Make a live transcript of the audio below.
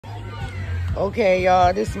Okay,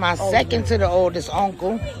 y'all, this is my second to the oldest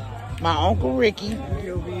uncle, my Uncle Ricky.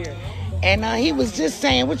 And he was just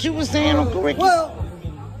saying what you were saying, Uncle Ricky. Well,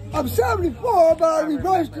 I'm 74, but I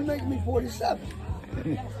reversed to make me 47.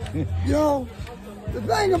 You know, the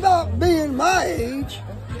thing about being my age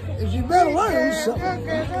is you better learn something.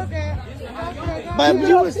 But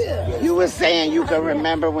you was saying you could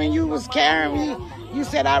remember when you was carrying me. You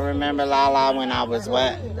said I remember Lala when I was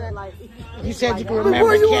what? You said you could remember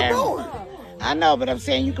Before you carrying. were born. I know, but I'm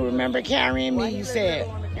saying you could remember carrying me. You said.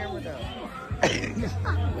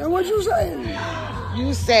 And what you saying?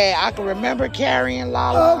 You said I could remember carrying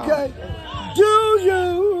Lala. Okay. Do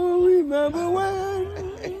you remember when?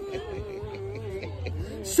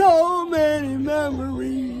 So many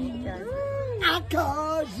memories. I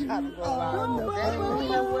called you on the phone.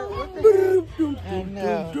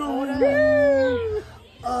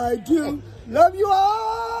 I do love you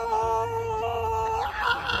all.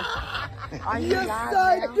 Yes,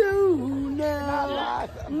 I do now.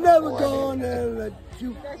 Never gonna let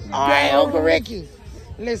you go. All right, Uncle Ricky.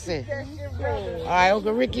 Listen. All right,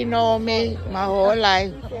 Uncle Ricky know me my whole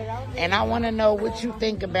life. And I want to know what you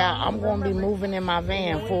think about. I'm going to be moving in my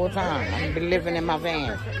van full time. I'm going to be living in my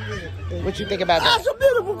van. What you think about that? That's a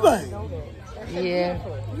beautiful thing. Yeah.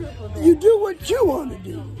 You do what you want to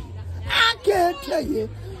do. I can't tell you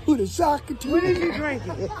who the soccer team. What is you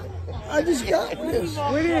drinking? I just got this.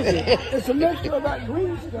 What is it? It's a mixture of that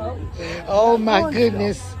green stuff. Oh my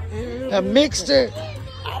goodness. A mixture.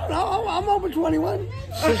 I don't know. I'm over 21.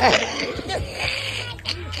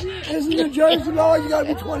 Isn't New Jersey law you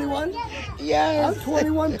gotta be 21? Yes. I'm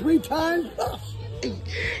 21 3 times.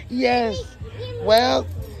 Yes. Well,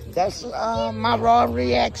 that's my raw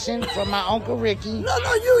reaction from my Uncle Ricky. No,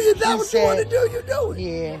 you that's what you want to do, you do it.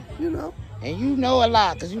 Yeah. You know. And you know a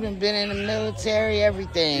lot because you've been in the military,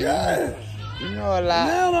 everything. Yeah. You know a lot.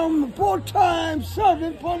 Now I'm a full-time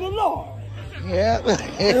servant for the Lord. Yep.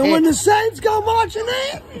 And when the saints go marching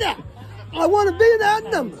in, I want to be in that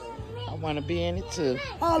number. I want to be in it too.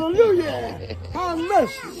 Hallelujah. Have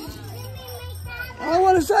mercy. I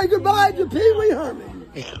want to say goodbye to Pee Wee Herman.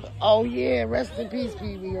 Oh yeah, rest in peace,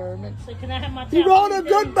 Pee Wee Herman. So can I have my He rode a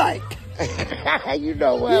good bike. You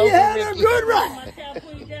know well. He had a good ride.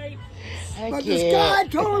 But the can't. sky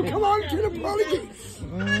told him, come on to the pearly gates.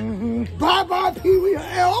 Bye-bye, Pee Wee.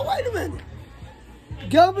 Oh, wait a minute.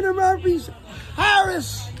 Governor Murphy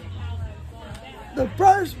Harris, the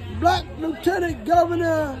first black lieutenant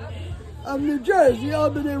governor of New Jersey,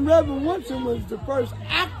 other than Reverend Woodson, was the first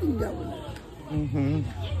acting governor.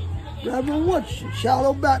 Reverend Woodson,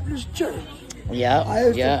 Shallow Baptist Church. Yeah. I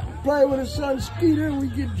used to play with his son Skeeter, and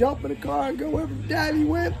we'd get jump in the car and go wherever Daddy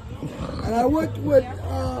went. And I went with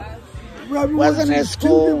Reverend Wasn't Wilson's it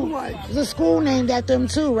school? two different wives. The school named after him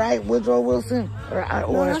too, right? Woodrow Wilson.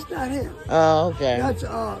 No, that's not him. Oh, okay. That's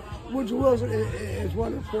Woodrow Wilson is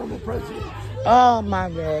one of the former presidents. Oh my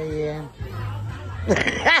bad, yeah.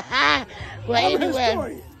 Well, I'm a anyway,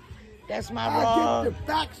 historian. that's my I raw. get the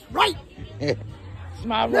facts right. It's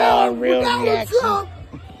my raw, Now, real Donald reaction. Trump,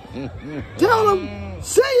 tell him,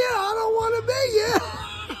 see ya, I don't want to be ya.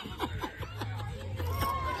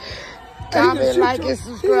 Comment, like, and He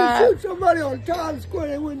subscribe. can shoot somebody on Times Square,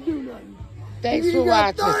 they wouldn't do nothing. Thanks He for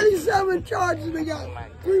got watching. 37 charges, they got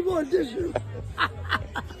 3 more additional.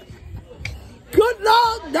 Good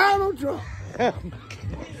luck, Donald Trump.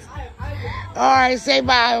 All right, say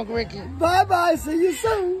bye, Uncle Ricky. Bye-bye, see you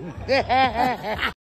soon.